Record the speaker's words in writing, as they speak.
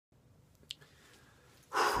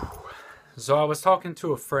So I was talking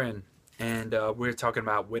to a friend, and we were talking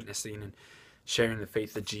about witnessing and sharing the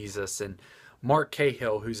faith of Jesus. And Mark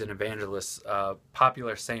Cahill, who's an evangelist,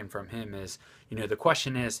 popular saying from him is, the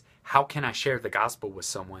question is, how can I share the gospel with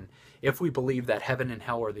someone? If we believe that heaven and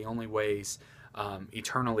hell are the only ways,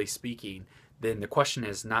 eternally speaking, then the question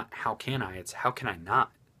is not how can I, it's how can I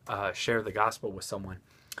not share the gospel with someone?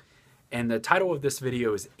 And the title of this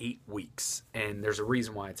video is 8 weeks, and there's a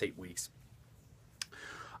reason why it's 8 weeks.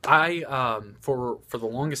 I for the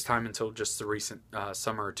longest time until just the recent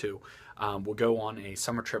summer or two, will go on a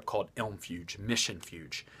summer trip called Ilmfuge, Mission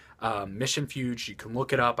Fuge. Mission Fuge, you can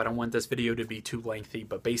look it up. I don't want this video to be too lengthy,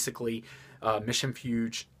 but basically, Mission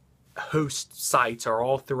Fuge host sites are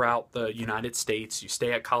all throughout the United States. You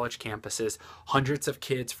stay at college campuses. Hundreds of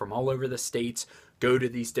kids from all over the states go to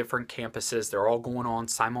these different campuses. They're all going on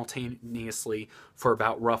simultaneously for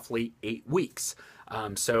about roughly 8 weeks.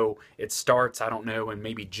 So it starts, I don't know, in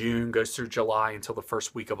maybe June, goes through July until the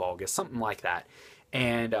first week of August, something like that.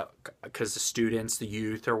 And because the students, the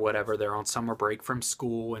youth or whatever, they're on summer break from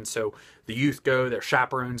school. And so the youth go, their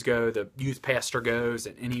chaperones go, the youth pastor goes,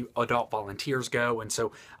 and any adult volunteers go. And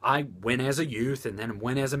so I went as a youth, and then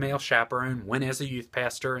went as a male chaperone, went as a youth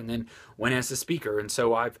pastor, and then went as a speaker. And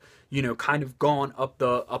so I've, kind of gone up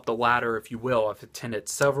the ladder, if you will. I've attended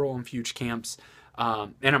several Ilmfuge camps.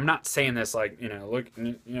 And I'm not saying this like, look,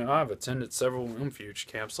 I've attended several Ilmfuge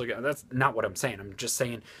camps. Look, that's not what I'm saying. I'm just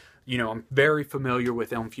saying, I'm very familiar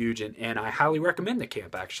with Ilmfuge, and I highly recommend the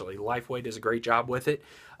camp, actually. Lifeway does a great job with it.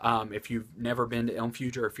 If you've never been to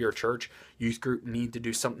Ilmfuge, or if you're a church youth group need to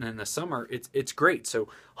do something in the summer, it's great. So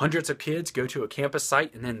hundreds of kids go to a campus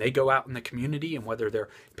site, and then they go out in the community, and whether they're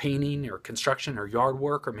painting or construction or yard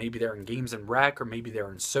work, or maybe they're in games and rec, or maybe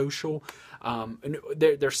they're in social, and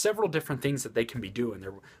there's several different things that they can be doing.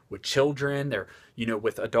 They're with children, they're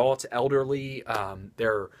with adults, elderly,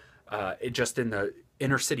 they're just in the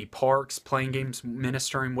inner city parks, playing games,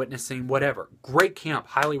 ministering, witnessing, whatever. Great camp,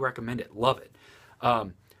 highly recommend it, love it.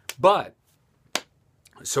 But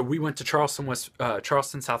so we went to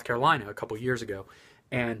Charleston, South Carolina a couple years ago,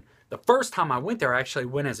 and the first time I went there, I actually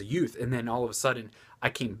went as a youth, and then all of a sudden I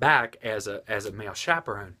came back as a male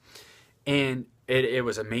chaperone, and it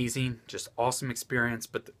was amazing, just awesome experience.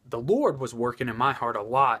 But the Lord was working in my heart a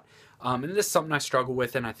lot. And this is something I struggle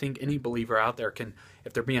with, and I think any believer out there can,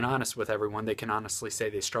 if they're being honest with everyone, they can honestly say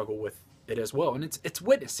they struggle with it as well. And it's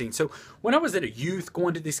witnessing. So when I was at a youth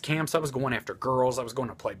going to these camps, I was going after girls. I was going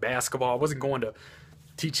to play basketball. I wasn't going to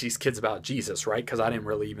teach these kids about Jesus, right? Because I didn't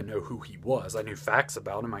really even know who he was. I knew facts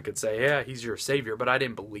about him. I could say, yeah, he's your savior, but I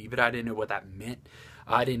didn't believe it. I didn't know what that meant.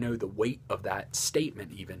 I didn't know the weight of that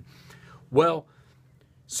statement even. Well,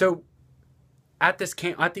 so at these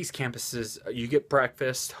campuses, you get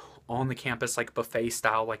breakfast on the campus, like buffet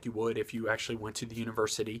style, like you would if you actually went to the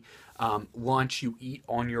university. Lunch, you eat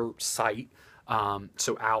on your site.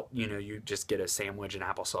 So out, you just get a sandwich and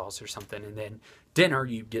applesauce or something. And then dinner,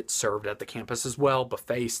 you get served at the campus as well.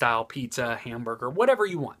 Buffet style, pizza, hamburger, whatever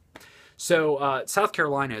you want. So South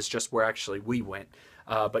Carolina is just where actually we went.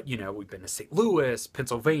 But, we've been to St. Louis,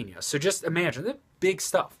 Pennsylvania. So just imagine, that big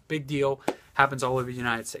stuff, big deal, happens all over the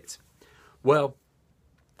United States. Well,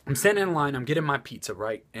 I'm standing in line, I'm getting my pizza,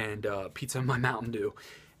 right? And pizza and my Mountain Dew.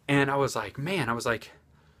 And I was like,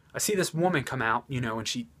 I see this woman come out, and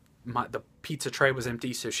the pizza tray was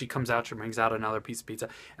empty, so she comes out, she brings out another piece of pizza,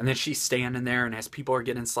 and then she's standing there, and as people are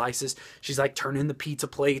getting slices, she's like turning the pizza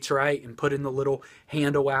plates, right, and putting the little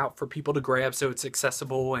handle out for people to grab so it's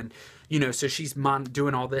accessible, and so she's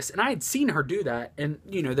doing all this, and I had seen her do that, and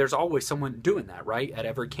there's always someone doing that, right, at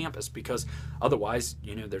every campus, because otherwise,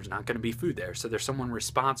 there's not going to be food there, so there's someone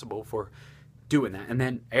responsible for doing that. And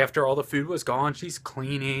then after all the food was gone, she's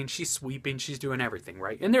cleaning, she's sweeping, she's doing everything,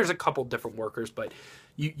 right? And there's a couple different workers, but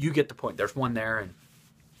you get the point. There's one there, and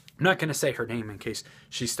I'm not going to say her name in case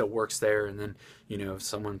she still works there, and then if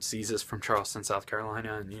someone sees us from Charleston, South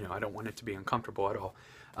Carolina, and I don't want it to be uncomfortable at all,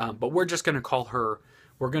 but we're going to call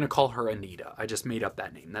her Anita. I just made up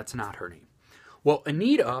that name. That's not her name. Well,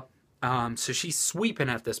 Anita, so she's sweeping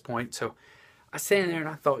at this point, so I sat in there and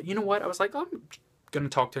I thought, you know what, I was like, I'm gonna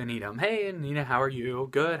talk to Anita. Hey, Anita, how are you?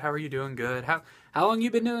 Good. How are you doing? Good. How long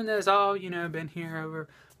you been doing this? Oh, been here over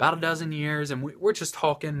about a dozen years, and we're just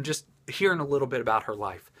talking, just hearing a little bit about her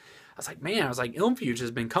life. I was like, Ilmfuge has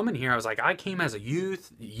been coming here. I was like, I came as a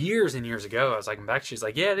youth years and years ago. I was like, I'm back. She's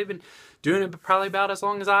like, yeah, they've been doing it probably about as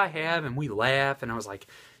long as I have, and we laugh. And I was like,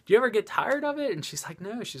 do you ever get tired of it? And she's like,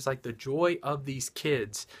 no. She's like, the joy of these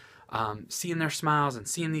kids. Seeing their smiles and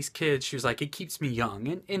seeing these kids, she was like, it keeps me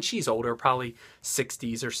young. And she's older, probably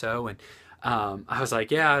 60s or so. And I was like,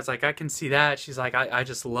 yeah, I was like, I can see that. She's like, I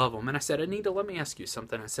just love them. And I said, Anita, let me ask you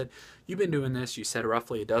something. I said, you've been doing this, you said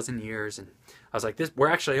roughly a dozen years. And I was like, we're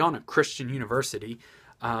actually on a Christian university.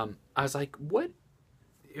 I was like, what,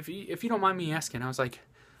 if you don't mind me asking, I was like,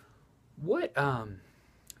 what, and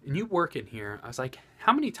you work in here. I was like,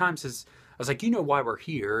 how many times I was like, you know why we're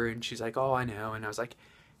here? And she's like, oh, I know. And I was like,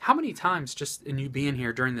 how many times just in you being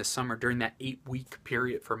here during this summer, during that 8-week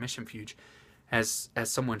period for Mission Fuge, has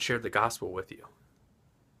someone shared the gospel with you?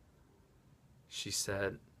 She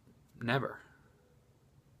said, never.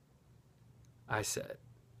 I said,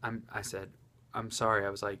 I'm sorry. I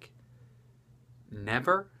was like,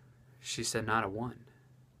 never? She said, not a one.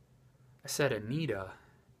 I said, Anita,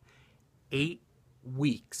 8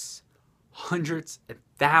 weeks, hundreds and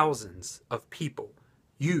thousands of people,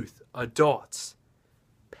 youth, adults,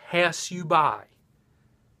 pass you by,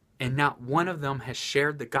 and not one of them has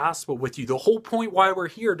shared the gospel with you. The whole point why we're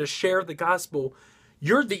here to share the gospel,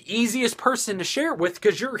 you're the easiest person to share it with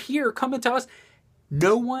because you're here coming to us.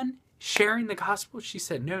 No one sharing the gospel? She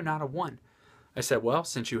said, no, not a one. I said, well,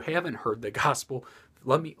 since you haven't heard the gospel,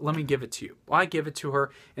 let me give it to you. Well, I give it to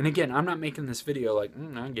her. And again, I'm not making this video like,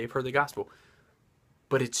 I gave her the gospel.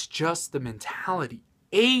 But it's just the mentality.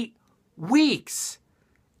 8 weeks.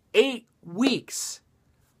 8 weeks.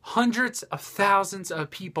 Hundreds of thousands of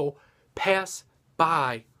people pass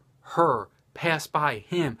by her, pass by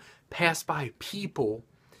him, pass by people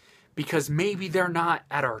because maybe they're not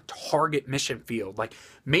at our target mission field. Like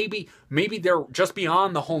maybe they're just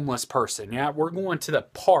beyond the homeless person. Yeah, we're going to the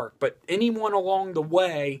park, but anyone along the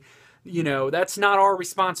way, you know, that's not our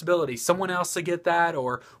responsibility. Someone else to get that,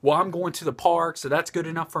 or, well, I'm going to the park, so that's good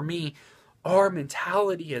enough for me. Our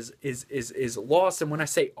mentality is lost. And when I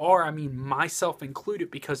say our, I mean myself included,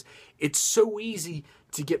 because it's so easy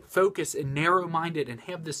to get focused and narrow-minded and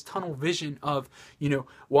have this tunnel vision of, you know,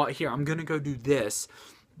 well, here, I'm going to go do this.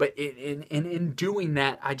 But in doing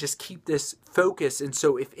that, I just keep this focus. And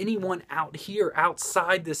so if anyone out here,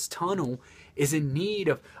 outside this tunnel, is in need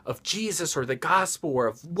of Jesus or the gospel or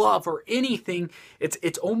of love or anything,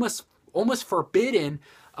 it's almost forbidden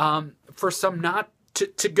for some not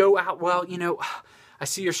to go out. Well, you know, I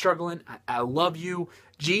see you're struggling. I love you.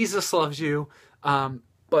 Jesus loves you.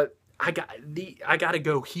 But I got to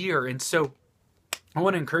go here. And so I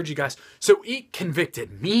want to encourage you guys. So it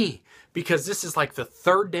convicted me because this is like the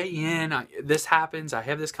 3rd day in. This happens. I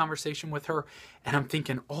have this conversation with her, and I'm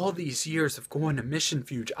thinking, all these years of going to Mission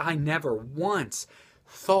Fuge, I never once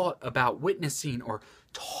thought about witnessing or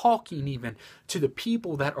talking even to the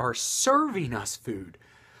people that are serving us food.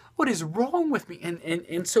 What is wrong with me?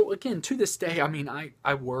 And so again, to this day, I mean,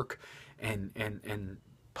 I work and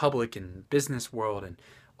public and business world, and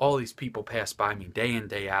all these people pass by me day in,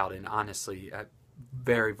 day out. And honestly, I'm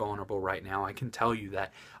very vulnerable right now. I can tell you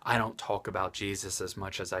that I don't talk about Jesus as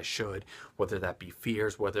much as I should, whether that be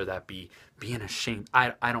fears, whether that be being ashamed.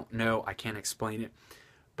 I don't know. I can't explain it.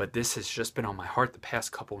 But this has just been on my heart the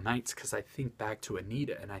past couple of nights, because I think back to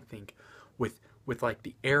Anita, and I think with like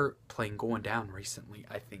the airplane going down recently,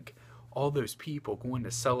 I think all those people going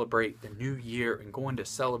to celebrate the new year and going to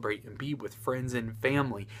celebrate and be with friends and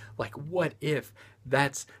family. Like, what if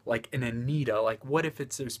that's like an Anita? Like, what if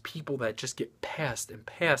it's those people that just get passed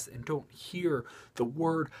and don't hear the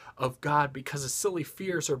word of God because of silly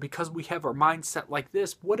fears or because we have our mindset like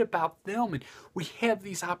this? What about them? And we have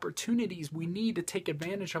these opportunities. We need to take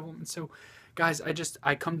advantage of them. And so, guys,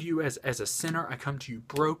 I come to you as a sinner. I come to you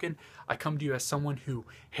broken. I come to you as someone who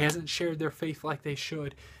hasn't shared their faith like they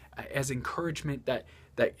should, as encouragement that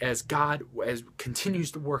as God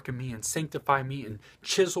continues to work in me and sanctify me and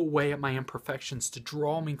chisel away at my imperfections to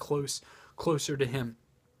draw me closer to him,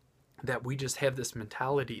 that we just have this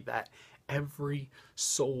mentality that every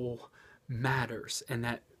soul matters, and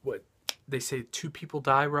that what they say, 2 people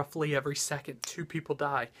die roughly every second. 2 people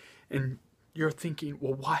die. And you're thinking,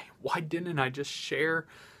 well, why didn't I just share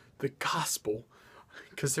the gospel?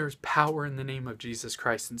 Because there's power in the name of Jesus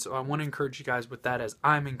Christ. And so I want to encourage you guys with that, as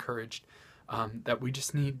I'm encouraged, that we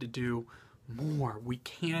just need to do more. We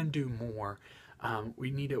can do more.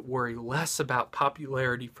 We need to worry less about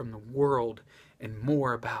popularity from the world and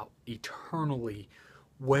more about eternally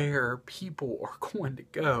where people are going to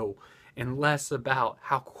go, and less about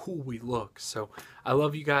how cool we look. So I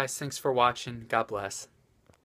love you guys. Thanks for watching. God bless.